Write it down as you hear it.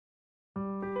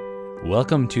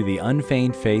Welcome to the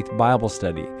Unfeigned Faith Bible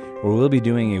Study, where we'll be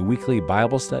doing a weekly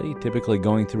Bible study, typically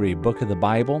going through a book of the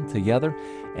Bible together,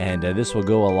 and this will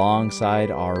go alongside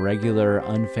our regular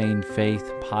Unfeigned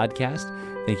Faith podcast.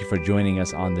 Thank you for joining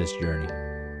us on this journey.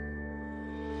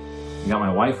 I got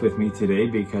my wife with me today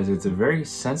because it's a very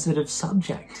sensitive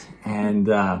subject, and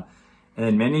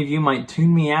many of you might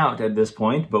tune me out at this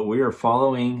point, but we are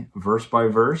following verse by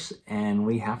verse, and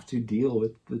we have to deal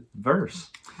with the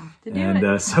verse.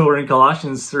 So we're in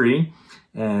Colossians 3,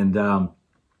 and I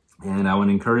want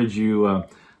to encourage you,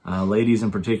 ladies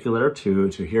in particular, to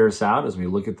hear us out as we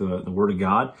look at the Word of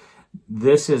God.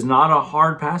 This is not a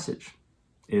hard passage.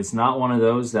 It's not one of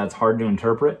those that's hard to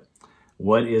interpret.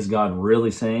 What is God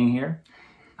really saying here?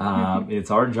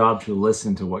 It's our job to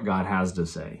listen to what God has to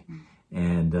say.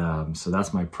 And so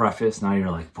that's my preface. Now you're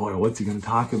like, boy, what's he going to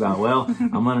talk about? Well,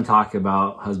 I'm going to talk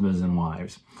about husbands and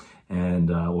wives. And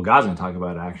God's going to talk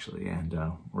about it, actually. And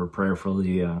we're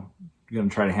prayerfully going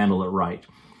to try to handle it right.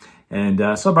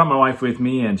 And so I brought my wife with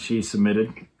me, and she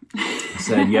submitted.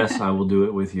 Said, yes, I will do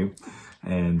it with you.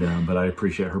 And but I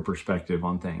appreciate her perspective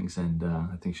on things. And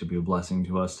I think she'll be a blessing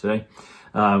to us today.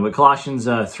 But Colossians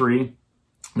 3.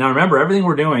 Now, remember, everything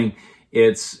we're doing,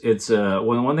 one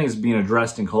thing that's being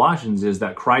addressed in Colossians is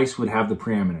that Christ would have the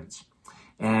preeminence.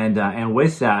 And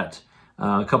with that,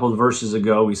 a couple of verses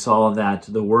ago, we saw that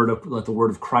let the word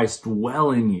of Christ dwell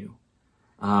in you.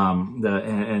 And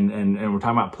we're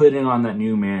talking about putting on that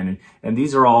new man. And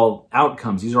these are all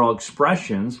outcomes. These are all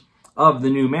expressions of the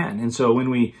new man. And so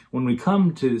when we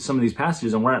come to some of these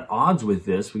passages and we're at odds with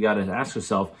this, we got to ask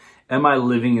ourselves, am I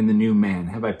living in the new man?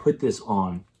 Have I put this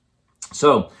on?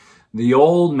 So the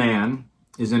old man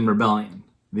is in rebellion.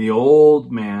 The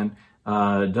old man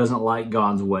doesn't like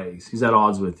God's ways. He's at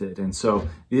odds with it. And so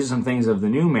these are some things of the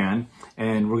new man,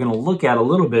 and we're going to look at a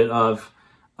little bit of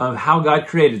how God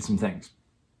created some things.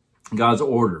 God's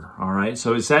order, all right?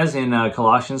 So it says in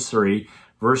Colossians 3,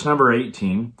 verse number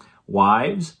 18,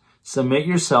 wives, submit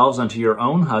yourselves unto your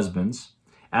own husbands,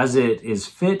 as it is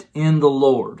fit in the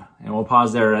Lord. And we'll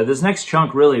pause there. This next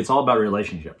chunk, really, it's all about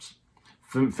relationships.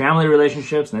 Family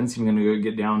relationships, and then it's even going to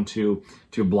get down to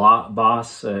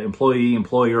boss, employee,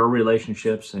 employer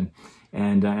relationships, and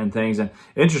things. And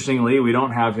interestingly, we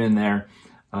don't have in there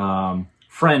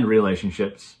friend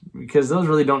relationships, because those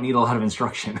really don't need a lot of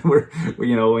instruction.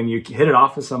 When you hit it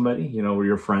off with somebody, we're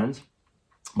your friends.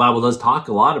 Bible does talk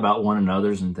a lot about one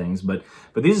another's and things, but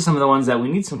these are some of the ones that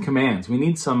we need some commands. We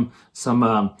need some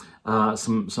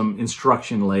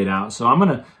instruction laid out. So I'm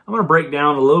gonna break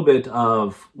down a little bit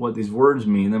of what these words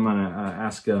mean. Then I'm gonna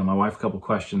ask my wife a couple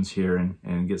questions here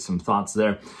and get some thoughts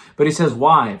there. But he says,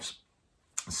 wives,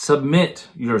 submit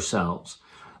yourselves.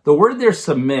 The word there,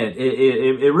 submit,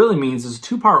 it really means, it's a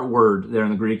two-part word there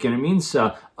in the Greek, and it means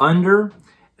under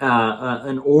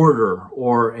an order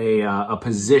or a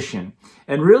position.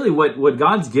 And really what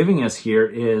God's giving us here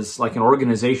is like an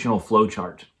organizational flow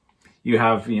chart. You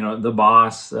have, the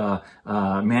boss,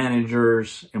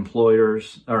 managers,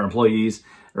 employees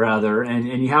rather,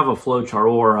 and you have a flow chart,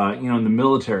 or, in the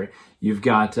military, you've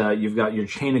got your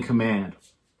chain of command.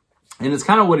 And it's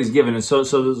kind of what he's given. And so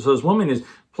this woman is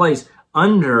placed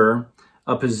under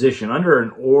a position, under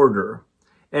an order.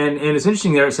 And it's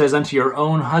interesting there, it says, unto your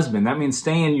own husband. That means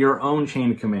stay in your own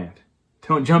chain of command.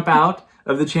 Don't jump out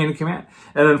of the chain of command.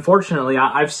 And unfortunately,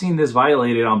 I've seen this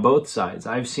violated on both sides.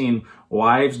 I've seen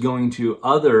wives going to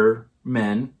other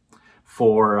men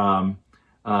for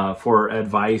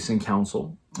advice and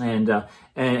counsel. And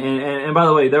by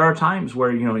the way, there are times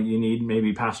where, you need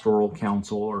maybe pastoral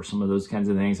counsel or some of those kinds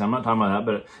of things. I'm not talking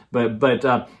about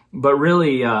that, but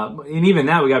really, and even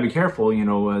that, we gotta be careful.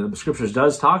 The scriptures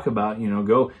does talk about,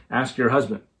 go ask your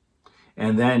husband.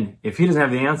 And then if he doesn't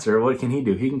have the answer, what can he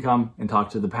do? He can come and talk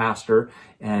to the pastor,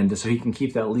 and so he can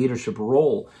keep that leadership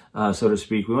role, so to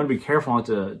speak. We want to be careful not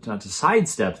to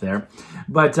sidestep there.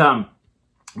 But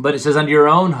it says unto your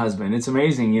own husband. It's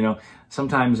amazing,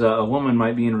 sometimes a woman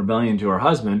might be in rebellion to her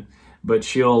husband, but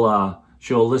she'll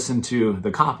listen to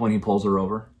the cop when he pulls her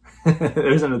over.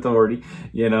 There's an authority,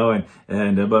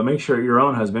 but make sure your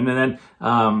own husband. And then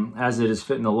as it is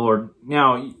fit in the Lord.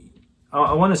 Now,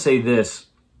 I want to say this.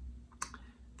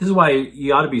 This is why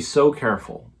you ought to be so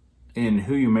careful in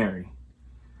who you marry.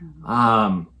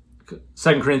 2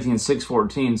 Corinthians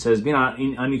 6:14 says, be not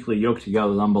unequally yoked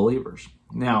together with unbelievers.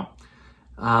 Now,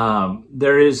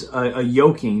 there is a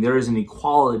yoking, there is an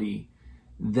equality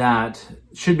that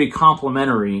should be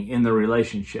complementary in the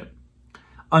relationship.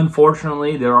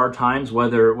 Unfortunately, there are times,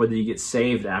 whether you get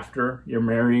saved after you're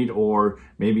married, or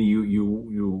maybe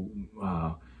you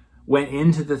went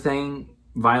into the thing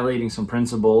violating some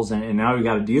principles, and now we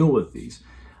got to deal with these.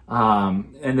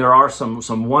 And there are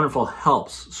some wonderful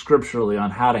helps scripturally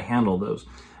on how to handle those.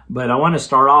 But I want to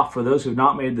start off for those who've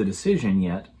not made the decision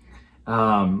yet,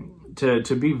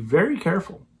 to be very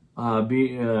careful,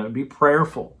 be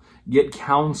prayerful, get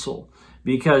counsel,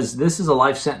 because this is a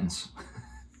life sentence,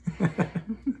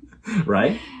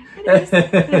 right? It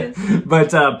is.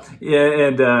 But I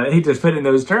hate to put it in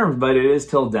those terms, but it is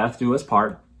till death do us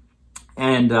part.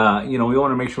 And we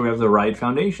want to make sure we have the right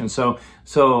foundation. So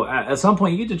at some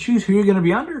point you get to choose who you're going to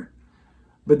be under,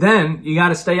 but then you got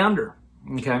to stay under.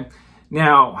 Okay.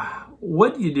 Now,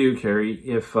 what do you do, Carrie,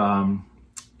 if a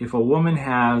woman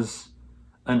has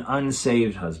an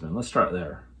unsaved husband? Let's start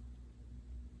there.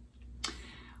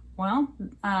 Well,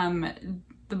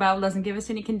 the Bible doesn't give us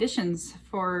any conditions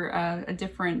for a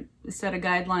different set of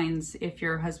guidelines if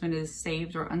your husband is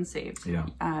saved or unsaved. Yeah.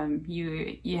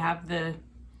 You have the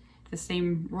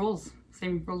same rules.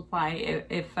 Same rules apply.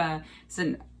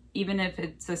 Even if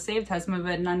it's a saved husband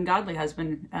but an ungodly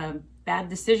husband, a bad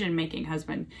decision-making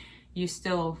husband, you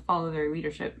still follow their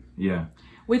leadership. Yeah.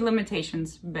 With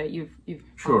limitations, but you've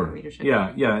sure. Their leadership.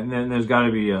 Yeah. And then there's got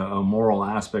to be a moral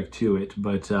aspect to it,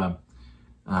 but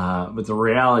the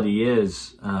reality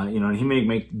is, he may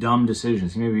make dumb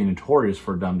decisions. He may be notorious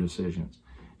for dumb decisions.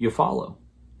 You follow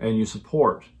and you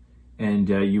support, and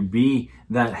you be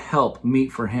that help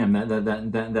meet for him,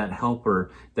 that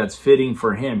helper that's fitting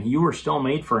for him. You were still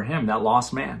made for him, that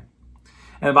lost man.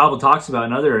 And the Bible talks about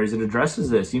in other areas, it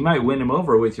addresses this. You might win him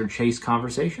over with your chaste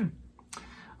conversation.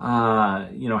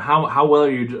 How well are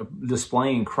you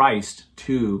displaying Christ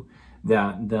to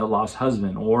that lost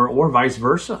husband, or vice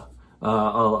versa,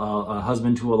 a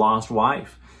husband to a lost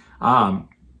wife.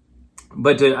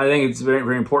 But I think it's very,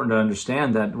 very important to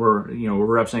understand that we're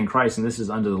representing Christ, and this is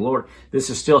unto the Lord.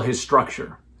 This is still his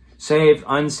structure. Saved,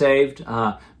 unsaved.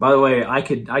 By the way, I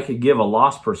could give a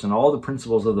lost person all the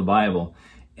principles of the Bible,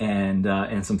 and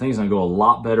some things are going to go a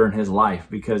lot better in his life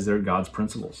because they're God's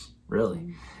principles,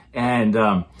 really. And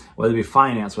whether it be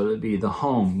finance, whether it be the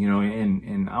home,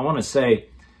 and I want to say,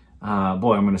 I'm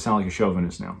going to sound like a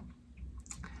chauvinist now.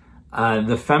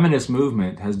 The feminist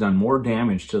movement has done more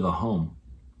damage to the home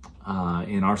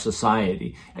in our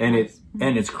society, and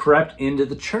it's crept into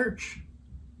the church.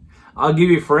 I'll give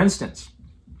you, for instance,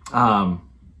 a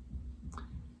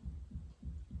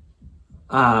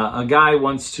guy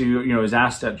wants to, is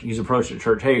asked he's approached at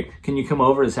church, hey, can you come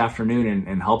over this afternoon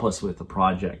and help us with the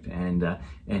project? And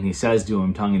he says to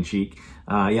him, tongue in cheek,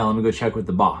 yeah, let me go check with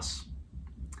the boss.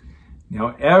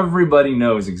 Everybody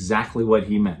knows exactly what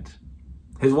he meant.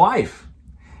 His wife.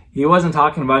 He wasn't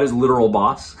talking about his literal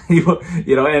boss.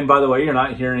 And by the way, you're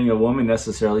not hearing a woman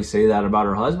necessarily say that about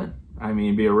her husband. I mean,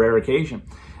 it'd be a rare occasion.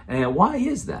 And why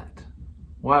is that?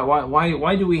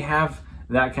 Why do we have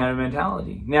that kind of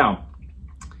mentality? Now,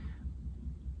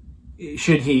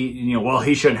 should he,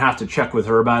 he shouldn't have to check with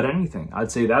her about anything.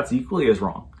 I'd say that's equally as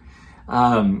wrong.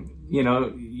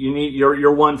 You need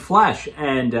your one flesh,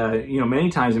 and many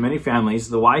times in many families,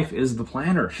 the wife is the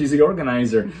planner. She's the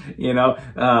organizer.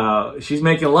 She's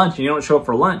making lunch, and you don't show up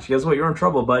for lunch. Guess what? You're in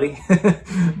trouble, buddy.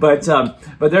 But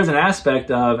there's an aspect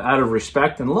of, out of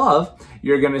respect and love,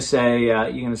 you're gonna say,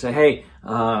 hey,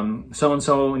 so and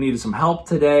so needed some help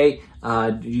today.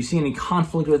 Did you see any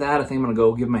conflict with that? I think I'm gonna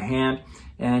go give him a hand.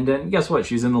 And guess what?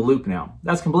 She's in the loop now.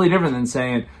 That's completely different than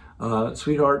saying,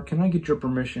 sweetheart, can I get your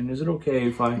permission? Is it okay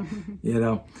if I,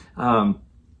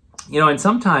 and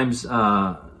sometimes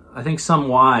I think some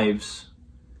wives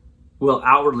will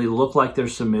outwardly look like they're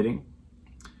submitting,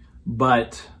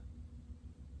 but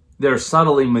they're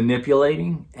subtly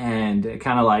manipulating and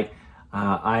kind of like,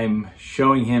 I'm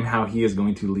showing him how he is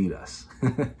going to lead us.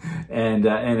 And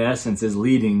in essence is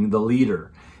leading the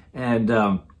leader. And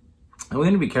we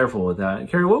need to be careful with that.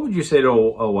 Carrie, what would you say to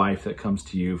a wife that comes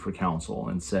to you for counsel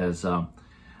and says,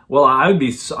 well, I'd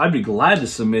be glad to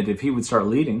submit if he would start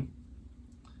leading?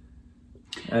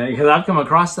 Because I've come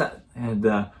across that, and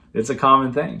it's a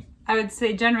common thing. I would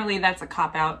say generally that's a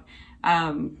cop-out.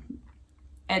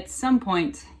 At some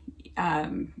point,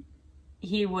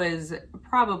 he was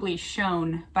probably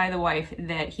shown by the wife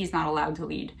that he's not allowed to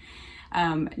lead.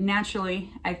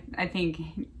 Naturally, I think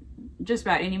just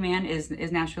about any man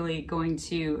is naturally going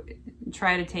to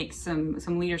try to take some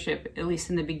leadership, at least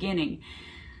in the beginning.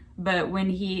 But when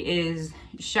he is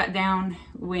shut down,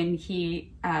 when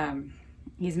he's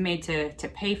made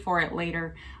to pay for it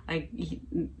later, like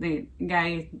the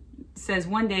guy says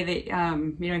one day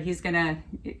that he's gonna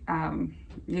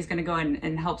go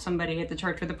and help somebody at the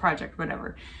church with a project,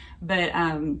 whatever. But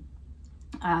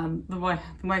the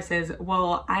wife says,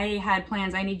 well, I had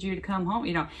plans, I need you to come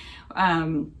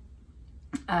home,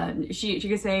 she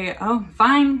could say, oh,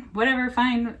 fine, whatever,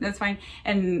 fine, that's fine.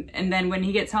 And then when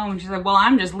he gets home, she's like, well,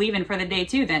 I'm just leaving for the day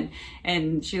too then.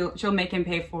 And she'll make him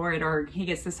pay for it, or he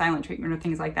gets the silent treatment or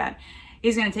things like that.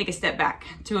 He's going to take a step back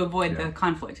to avoid the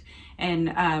conflict.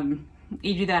 And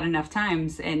you do that enough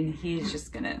times and he's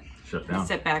just going to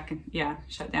step back and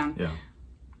shut down. Yeah.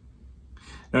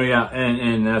 No, yeah,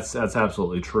 and that's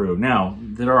absolutely true. Now,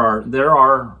 there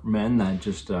are men that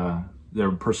just their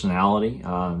personality,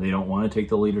 they don't want to take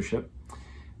the leadership,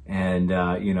 and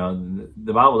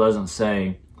the Bible doesn't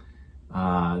say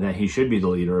that he should be the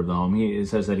leader of the home. It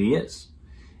says that he is,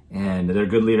 and there are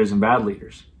good leaders and bad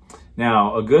leaders.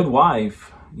 Now, a good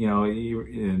wife,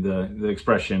 the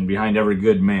expression behind every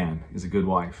good man is a good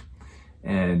wife.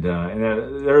 And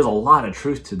there's a lot of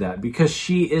truth to that, because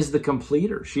she is the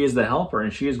completer, she is the helper,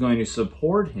 and she is going to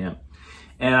support him.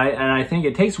 And I think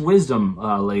it takes wisdom,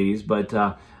 ladies, but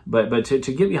to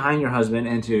get behind your husband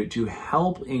and to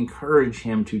help encourage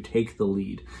him to take the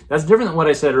lead. That's different than what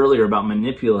I said earlier about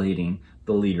manipulating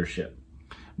the leadership,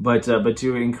 but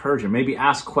to encourage him, maybe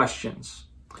ask questions.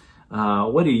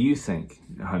 What do you think,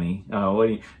 honey?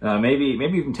 Maybe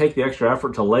you can take the extra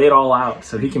effort to lay it all out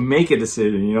so he can make a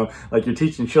decision. Like you're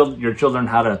teaching your children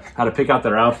how to pick out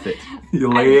their outfit. You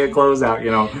lay your clothes out.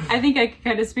 I think I could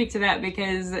kind of speak to that,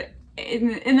 because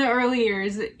in the early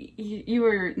years, you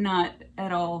were not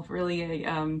at all really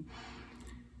a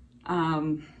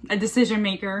decision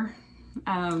maker.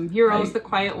 You're always the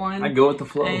quiet one. I go with the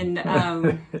flow, and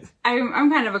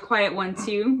I'm kind of a quiet one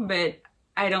too, but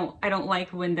I don't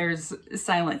like when there's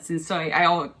silence, and so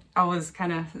I always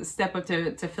kind of step up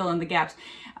to fill in the gaps.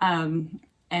 And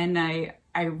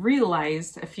I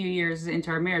realized a few years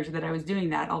into our marriage that I was doing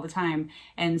that all the time,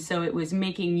 and so it was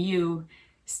making you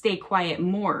stay quiet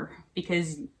more,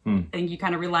 because I think you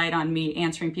kind of relied on me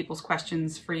answering people's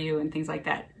questions for you and things like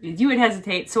that. You would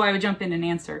hesitate, so I would jump in and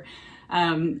answer.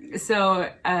 So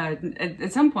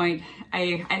at some point,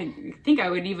 I think I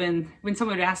would even, when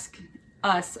someone would ask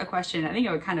us a question, I think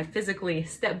I would kind of physically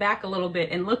step back a little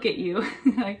bit and look at you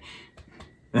like,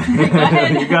 go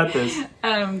ahead. You got this.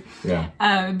 But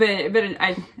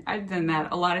I've done that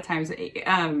a lot of times.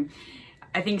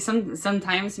 I think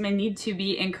sometimes men need to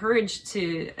be encouraged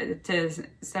to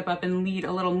step up and lead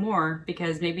a little more,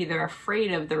 because maybe they're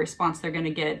afraid of the response they're going to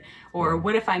get, or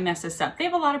what if I mess this up? They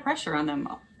have a lot of pressure on them,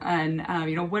 and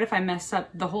what if I mess up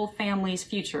the whole family's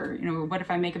future? What if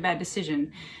I make a bad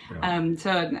decision?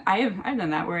 So I've done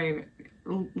that, where I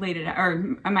laid it out,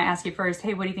 or I might ask you first,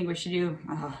 hey, what do you think we should do?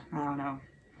 Oh, I don't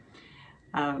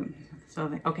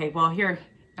know. Okay, well, here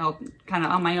I'll kind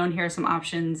of on my own. Here are some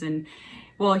options, and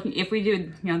well, if we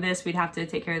do, this, we'd have to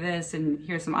take care of this, and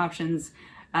here's some options.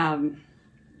 Now,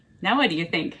 what do you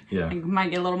think? Yeah. I might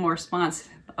get a little more response.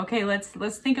 Okay,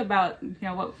 let's think about,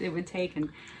 what it would take. And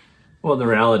well, the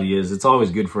reality is, it's always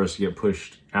good for us to get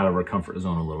pushed out of our comfort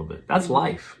zone a little bit. That's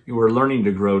life. We're learning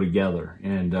to grow together,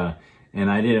 and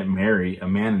I didn't marry a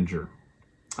manager.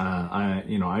 I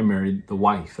married the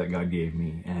wife that God gave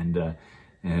me, and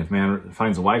if man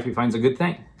finds a wife, he finds a good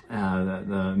thing.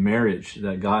 The marriage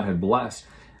that God had blessed,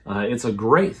 it's a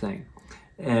great thing,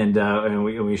 and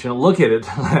we shouldn't look at it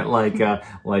like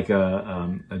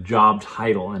a job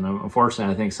title. And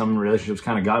unfortunately, I think some relationships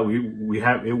kind of we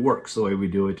have it works the way we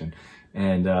do it,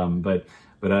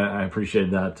 but I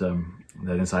appreciate that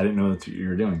insight. I didn't know that's what you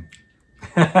were doing.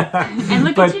 And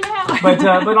look at you now.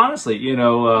 but honestly,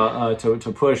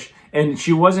 to push, and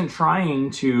she wasn't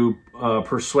trying to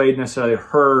persuade necessarily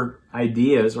her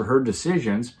ideas or her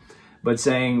decisions, but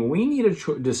saying, we need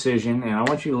a decision, and I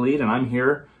want you to lead, and I'm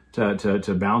here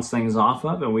to bounce things off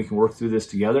of, and we can work through this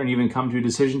together and even come to a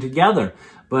decision together.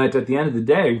 But at the end of the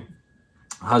day,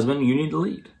 husband, you need to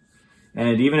lead.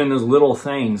 And even in those little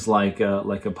things like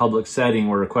a public setting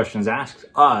where a question is asked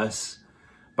us,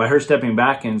 by her stepping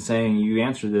back and saying, you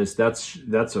answer this, that's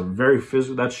a very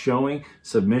physical, that's showing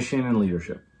submission and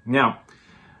leadership. Now,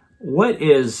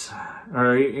 here's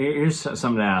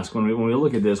something to ask when we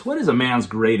look at this. What is a man's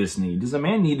greatest need? Does a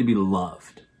man need to be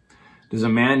loved? Does a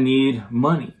man need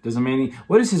money? Does a man need,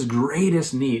 what is his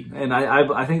greatest need? And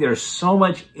I think there's so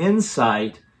much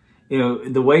insight,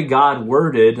 the way God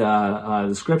worded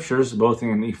the scriptures, both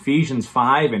in Ephesians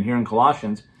 5 and here in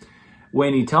Colossians,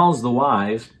 when he tells the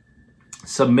wives,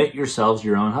 submit yourselves to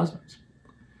your own husbands.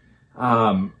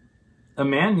 A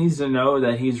man needs to know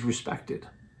that he's respected.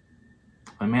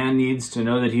 A man needs to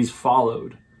know that he's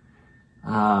followed.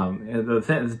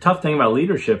 The tough thing about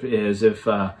leadership is if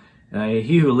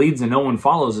he who leads and no one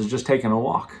follows is just taking a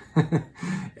walk.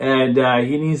 And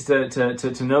he needs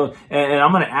to know, and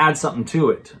I'm going to add something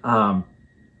to it. By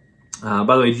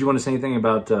the way, did you want to say anything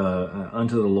about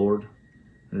unto the Lord?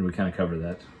 Or did we kind of cover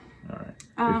that? All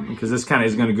right. Because this kind of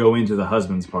is going to go into the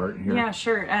husband's part here. Yeah,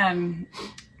 sure.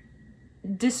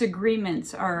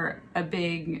 Disagreements are a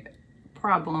big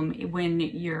problem when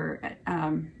you're,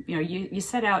 you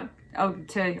set out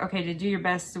to do your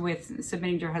best with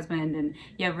submitting to your husband, and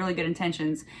you have really good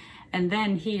intentions, and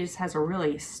then he just has a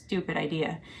really stupid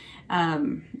idea.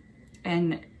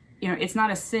 And it's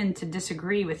not a sin to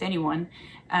disagree with anyone.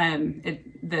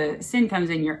 The sin comes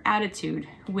in your attitude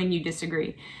when you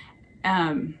disagree.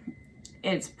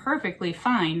 It's perfectly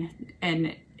fine,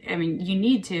 and I mean, you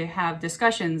need to have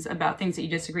discussions about things that you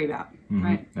disagree about,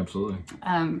 right? Absolutely.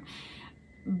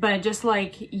 But just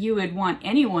like you would want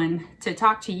anyone to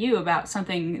talk to you about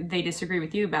something they disagree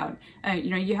with you about,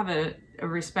 you have a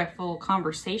respectful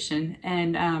conversation,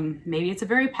 and maybe it's a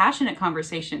very passionate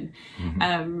conversation.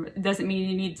 Doesn't mean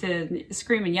you need to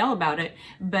scream and yell about it,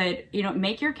 but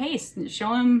make your case,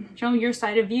 show them your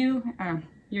side of view,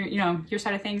 your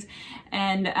side of things,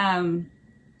 and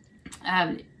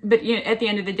but at the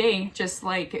end of the day, just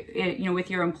like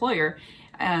with your employer,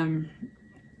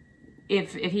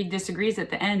 if he disagrees at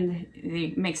the end,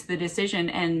 he makes the decision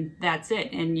and that's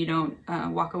it, and you don't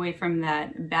walk away from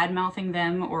that bad mouthing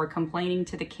them or complaining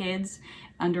to the kids,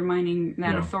 undermining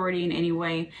that authority in any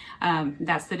way.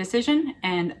 That's the decision,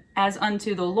 and as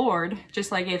unto the Lord,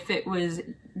 just like if it was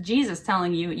Jesus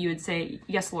telling you, you would say,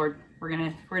 yes, Lord, we're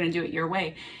gonna do it your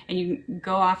way, and you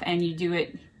go off and you do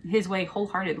it his way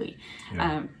wholeheartedly.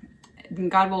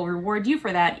 God will reward you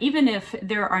for that, even if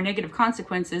there are negative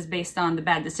consequences based on the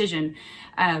bad decision.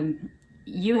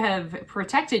 You have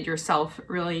protected yourself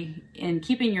really in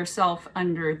keeping yourself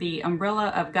under the umbrella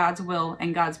of God's will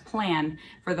and God's plan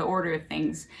for the order of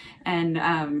things. And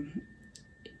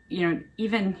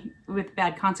even with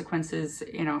bad consequences,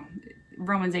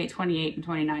 Romans 8:28 and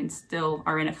 29 still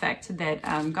are in effect, that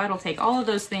God will take all of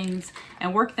those things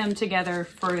and work them together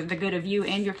for the good of you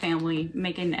and your family,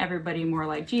 making everybody more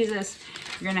like Jesus.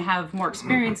 You're going to have more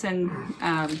experience and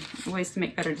ways to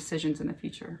make better decisions in the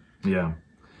future. Yeah.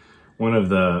 One of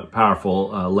the powerful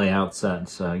layouts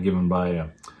that's given by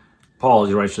Paul as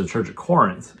he writes to the church at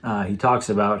Corinth, he talks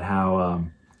about how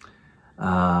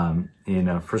in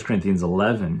 1 Corinthians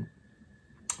 11,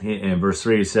 in verse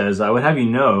 3, he says, I would have you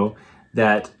know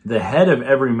that the head of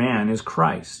every man is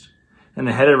Christ, and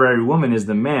the head of every woman is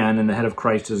the man, and the head of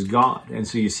Christ is God. And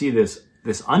so you see this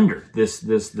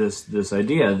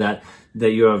idea that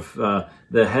you have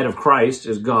the head of Christ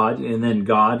is God, and then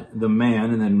God the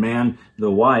man, and then man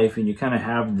the wife, and you kind of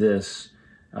have this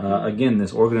again,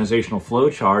 this organizational flow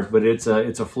chart, but it's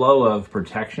a flow of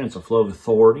protection, it's a flow of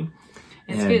authority.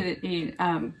 It's good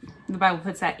that the Bible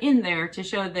puts that in there to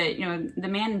show that, the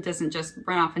man doesn't just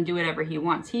run off and do whatever he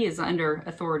wants. He is under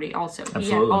authority also.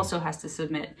 Absolutely. He also has to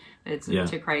submit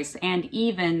to Christ. And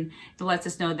even lets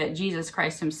us know that Jesus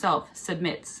Christ himself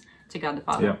submits to God the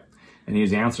Father. Yeah. And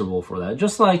he's answerable for that.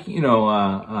 Just like,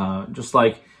 just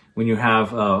like when you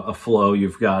have a flow,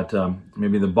 you've got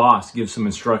maybe the boss gives some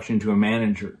instruction to a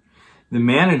manager. The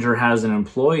manager has an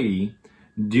employee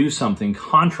do something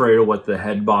contrary to what the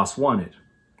head boss wanted.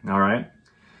 All right.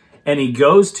 And he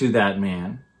goes to that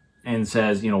man and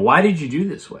says, why did you do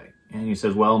this way? And he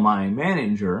says, well, my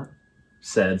manager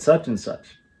said such and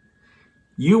such.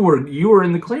 You were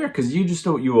in the clear because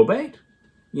you obeyed.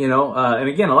 And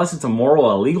again, unless it's a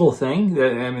moral, a legal thing,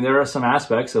 I mean, there are some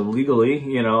aspects of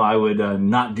legally, I would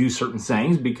not do certain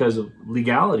things because of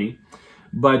legality.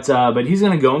 But he's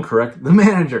going to go and correct the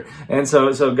manager. And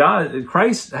so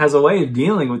Christ has a way of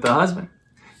dealing with the husband.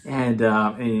 And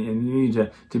you need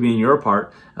to be in your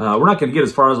part. We're not going to get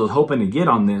as far as I was hoping to get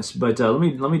on this, but let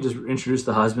me just introduce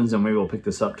the husbands, and maybe we'll pick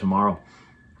this up tomorrow.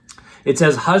 It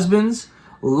says, husbands,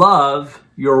 love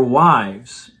your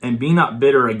wives and be not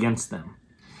bitter against them.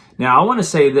 Now, I want to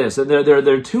say this.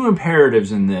 There are two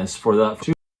imperatives in this for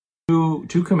the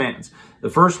two commands. The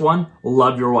first one,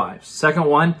 love your wives. Second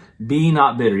one, be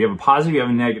not bitter. You have a positive, you have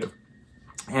a negative.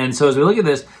 And so as we look at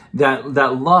this,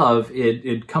 that love,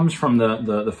 it comes from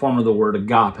the form of the word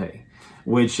agape,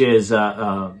 which is,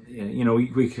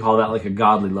 we call that like a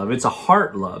godly love. It's a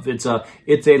heart love. It's a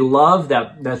love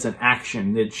that's an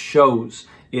action. It shows,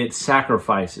 it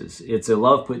sacrifices. It's a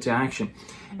love put to action.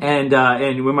 And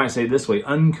we might say it this way,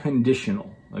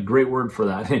 unconditional, a great word for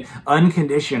that.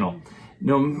 Unconditional.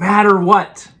 No matter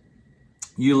what,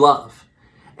 you love.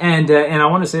 And I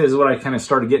want to say, this is what I kind of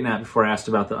started getting at before I asked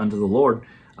about the unto the Lord.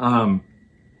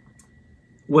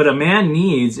 What a man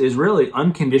needs is really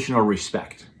unconditional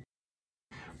respect.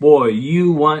 Boy,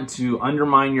 you want to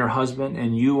undermine your husband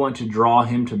and you want to draw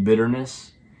him to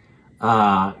bitterness,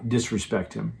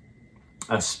 disrespect him,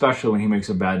 especially when he makes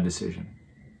a bad decision.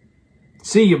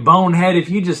 See, you bonehead, if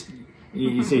you just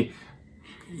You see,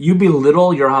 you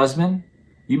belittle your husband,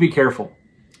 you be careful.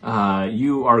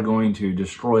 You are going to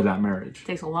destroy that marriage. It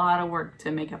takes a lot of work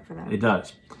to make up for that. It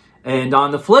does. And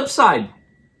on the flip side,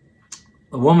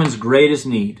 a woman's greatest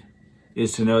need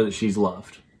is to know that she's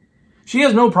loved. She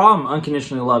has no problem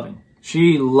unconditionally loving.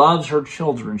 She loves her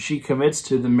children. She commits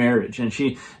to the marriage, and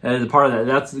she, as a part of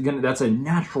that, that's a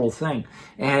natural thing.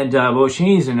 And but what she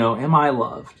needs to know: am I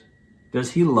loved?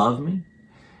 Does he love me?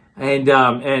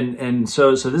 And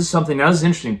so this is something. Now, this is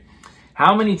interesting.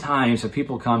 How many times have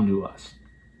people come to us?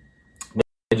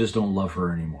 I just don't love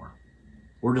her anymore.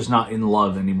 We're just not in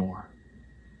love anymore.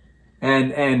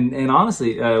 And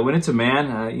honestly, when it's a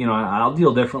man, I'll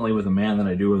deal differently with a man than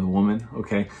I do with a woman,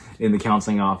 okay, in the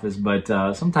counseling office. But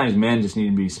sometimes men just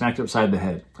need to be smacked upside the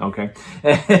head, okay?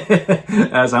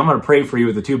 So I'm going to pray for you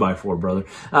with a 2x4, brother.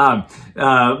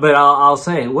 But I'll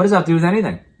say, what does that have to do with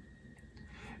anything?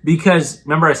 Because,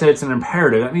 remember I said it's an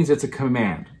imperative. That means it's a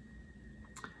command.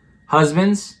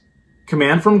 Husbands,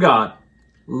 command from God,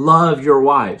 love your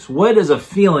wives. What does a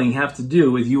feeling have to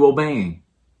do with you obeying?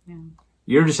 Yeah.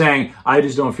 You're just saying, I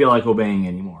just don't feel like obeying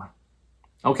anymore.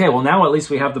 Okay, well now at least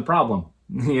we have the problem,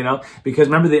 because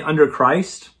remember that under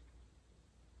Christ,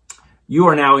 you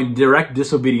are now in direct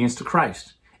disobedience to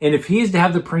Christ. And if he is to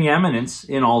have the preeminence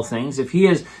in all things, if he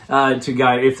is to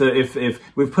guide, if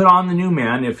we've put on the new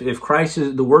man, if Christ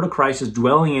is, the word of Christ is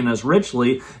dwelling in us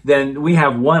richly, then we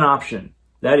have one option.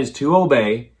 That is to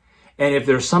obey. And if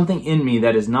there's something in me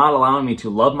that is not allowing me to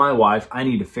love my wife, I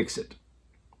need to fix it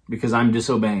because I'm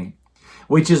disobeying.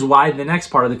 Which is why the next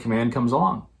part of the command comes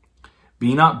along.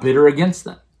 Be not bitter against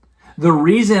them. The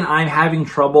reason I'm having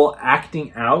trouble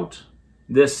acting out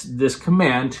this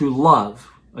command to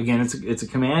love, again, it's a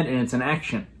command and it's an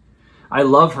action. I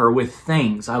love her with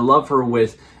things. I love her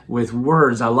with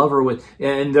words. I love her with,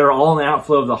 and they're all an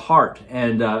outflow of the heart.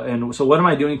 And so what am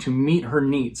I doing to meet her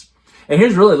needs? And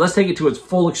here's really, let's take it to its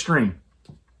full extreme.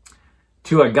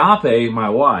 To agape my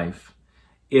wife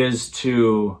is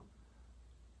to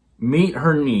meet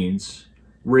her needs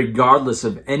regardless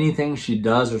of anything she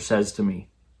does or says to me.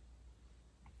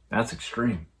 That's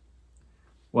extreme.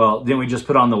 Well, didn't we just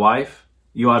put on the wife?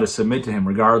 You ought to submit to him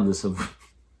regardless of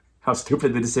how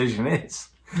stupid the decision is.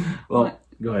 Well,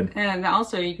 go ahead. And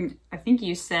also, I think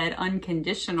you said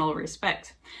unconditional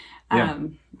respect. Yeah.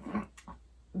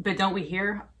 But don't we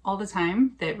hear all the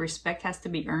time that respect has to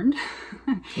be earned?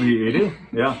 We do,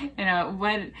 yeah.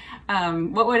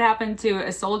 What would happen to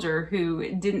a soldier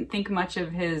who didn't think much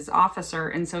of his officer,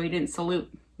 and so he didn't salute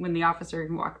when the officer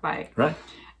walked by? Right.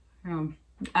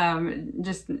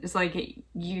 It's like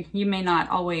you may not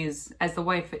always, as the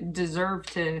wife, deserve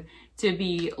to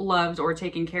be loved or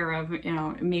taken care of.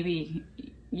 Maybe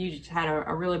you just had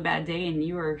a really bad day and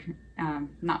you were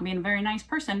not being a very nice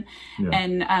person,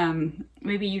 and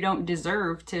maybe you don't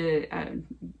deserve to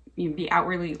be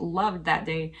outwardly loved that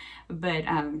day, but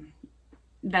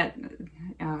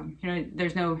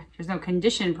there's no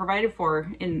condition provided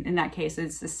for in that case.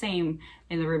 It's the same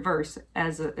in the reverse,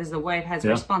 as the wife has a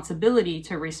responsibility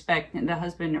to respect the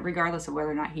husband regardless of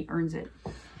whether or not he earns it.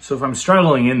 So if I'm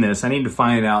struggling in this, I need to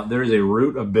find out there's a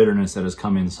root of bitterness that has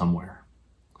come in somewhere.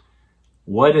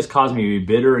 What has caused me to be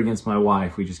bitter against my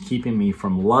wife, which is keeping me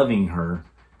from loving her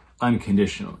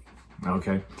unconditionally?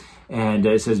 Okay. And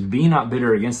it says, be not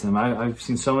bitter against them. I've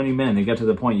seen so many men, they get to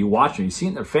the point, you watch them, you see it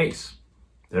in their face.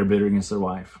 They're bitter against their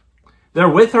wife. They're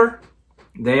with her.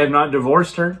 They have not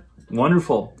divorced her.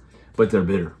 Wonderful. But they're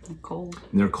bitter. They're cold.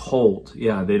 They're cold.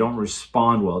 Yeah, they don't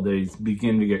respond well. They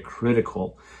begin to get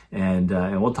critical. And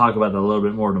we'll talk about that a little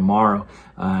bit more tomorrow,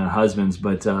 husbands.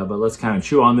 But let's kind of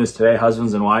chew on this today,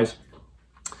 husbands and wives.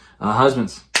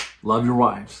 Husbands, love your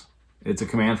wives. It's a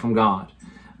command from God.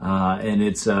 And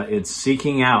it's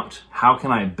seeking out, how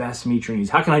can I best meet your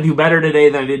needs? How can I do better today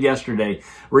than I did yesterday?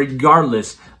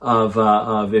 Regardless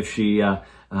of if she, I'm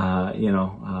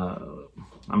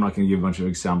not going to give a bunch of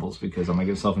examples because I might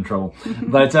get myself in trouble.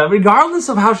 But regardless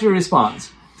of how she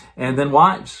responds. And then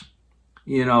wives,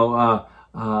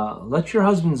 let your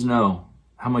husbands know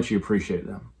how much you appreciate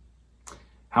them.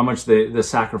 How much they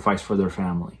sacrifice for their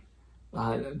family.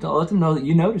 Let them know that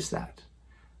you notice that.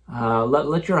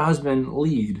 Let your husband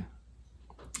lead.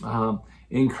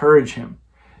 Encourage him.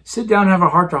 Sit down and have a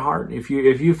heart-to-heart. If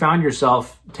you found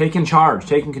yourself taking charge,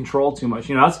 taking control too much,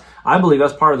 I believe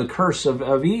that's part of the curse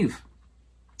of Eve.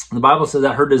 The Bible says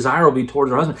that her desire will be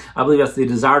towards her husband. I believe that's the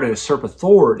desire to usurp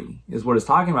authority, is what it's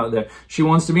talking about there. She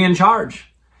wants to be in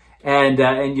charge, and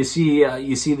you see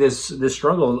this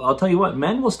struggle. I'll tell you what,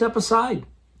 men will step aside.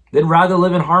 They'd rather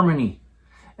live in harmony,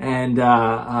 and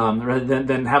rather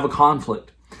than have a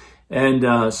conflict.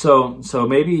 And so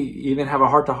maybe even have a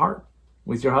heart-to-heart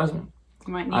with your husband.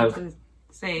 You might need to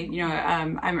say,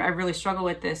 I really struggle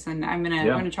with this, and I'm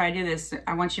gonna try to do this.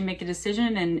 I want you to make a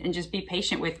decision and just be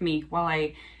patient with me while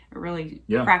I really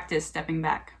practice stepping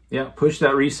back. Yeah, push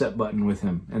that reset button with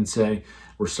him and say,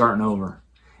 we're starting over,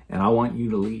 and I want you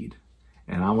to lead,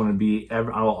 and I want to be.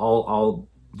 I'll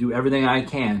do everything I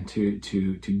can to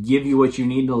give you what you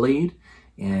need to lead,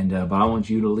 and but I want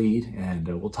you to lead, and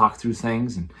we'll talk through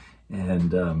things, and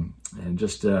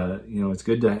just it's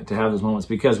good to have those moments,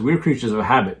 because we're creatures of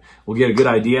habit. We'll get a good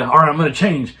idea, all right, I'm going to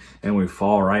change, and we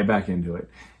fall right back into it.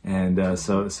 And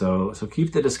so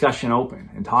keep the discussion open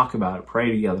and talk about it,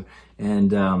 pray together,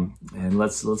 and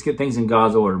let's get things in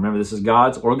God's order. Remember, this is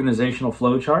God's organizational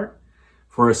flow chart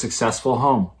for a successful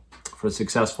home, for a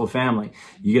successful family.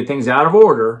 You get things out of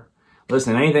order.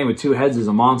 Listen, anything with two heads is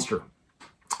a monster,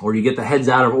 or you get the heads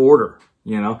out of order.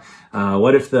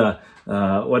 What if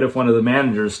one of the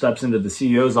managers steps into the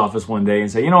CEO's office one day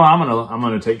and say, I'm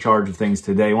gonna take charge of things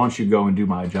today. Why don't you go and do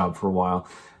my job for a while?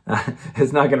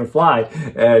 It's not going to fly,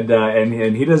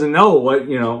 and he doesn't know what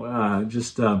a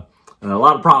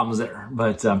lot of problems there.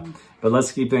 But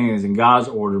let's keep things in God's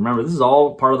order. Remember, this is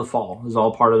all part of the fall. This is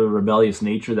all part of the rebellious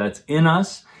nature that's in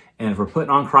us. And if we're putting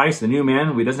on Christ, the new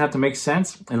man, it doesn't have to make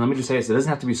sense. And let me just say this: it doesn't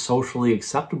have to be socially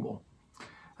acceptable.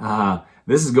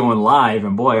 This is going live,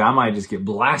 and boy, I might just get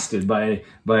blasted by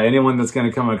anyone that's going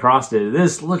to come across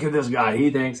it. Look at this guy, he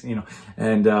thinks, these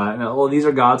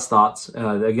are God's thoughts.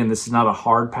 Again, this is not a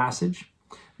hard passage.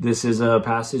 This is a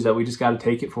passage that we just got to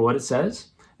take it for what it says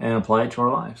and apply it to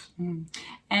our lives.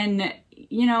 And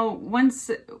once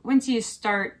you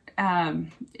start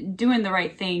doing the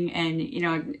right thing, and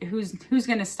who's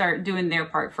going to start doing their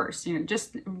part first,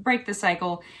 just break the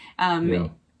cycle.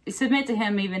 Submit to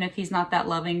him even if he's not that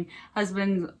loving.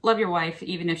 Husband, love your wife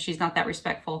even if she's not that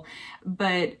respectful.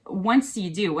 But once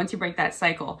you break that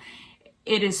cycle,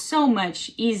 it is so much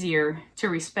easier to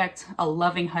respect a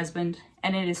loving husband,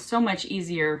 and it is so much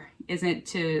easier, isn't it,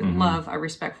 to love a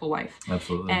respectful wife.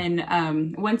 Absolutely.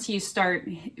 And once you start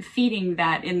feeding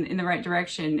that in the right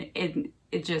direction,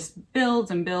 it just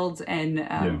builds and builds, and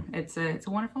it's a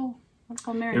wonderful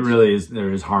marriage. It really is.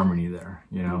 There is harmony there.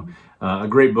 A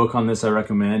great book on this I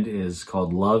recommend is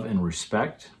called Love and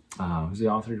Respect. Who's the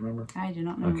author? Do you remember? I do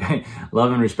not know. Okay,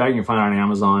 Love and Respect. You can find it on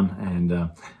Amazon, and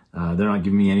they're not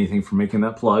giving me anything for making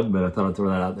that plug, but I thought I'd throw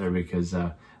that out there because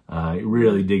it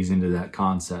really digs into that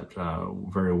concept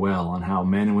very well, on how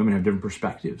men and women have different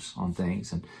perspectives on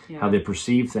things and how they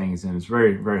perceive things, and it's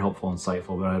very, very helpful and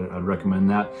insightful. But I'd recommend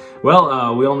that.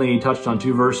 Well, we only touched on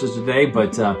 2 verses today,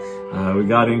 but we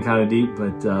got in kind of deep.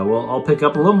 But I'll pick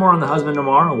up a little more on the husband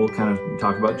tomorrow. We'll kind of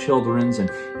talk about children's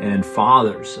and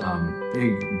fathers.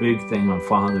 Big thing on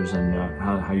fathers and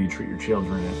how you treat your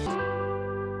children.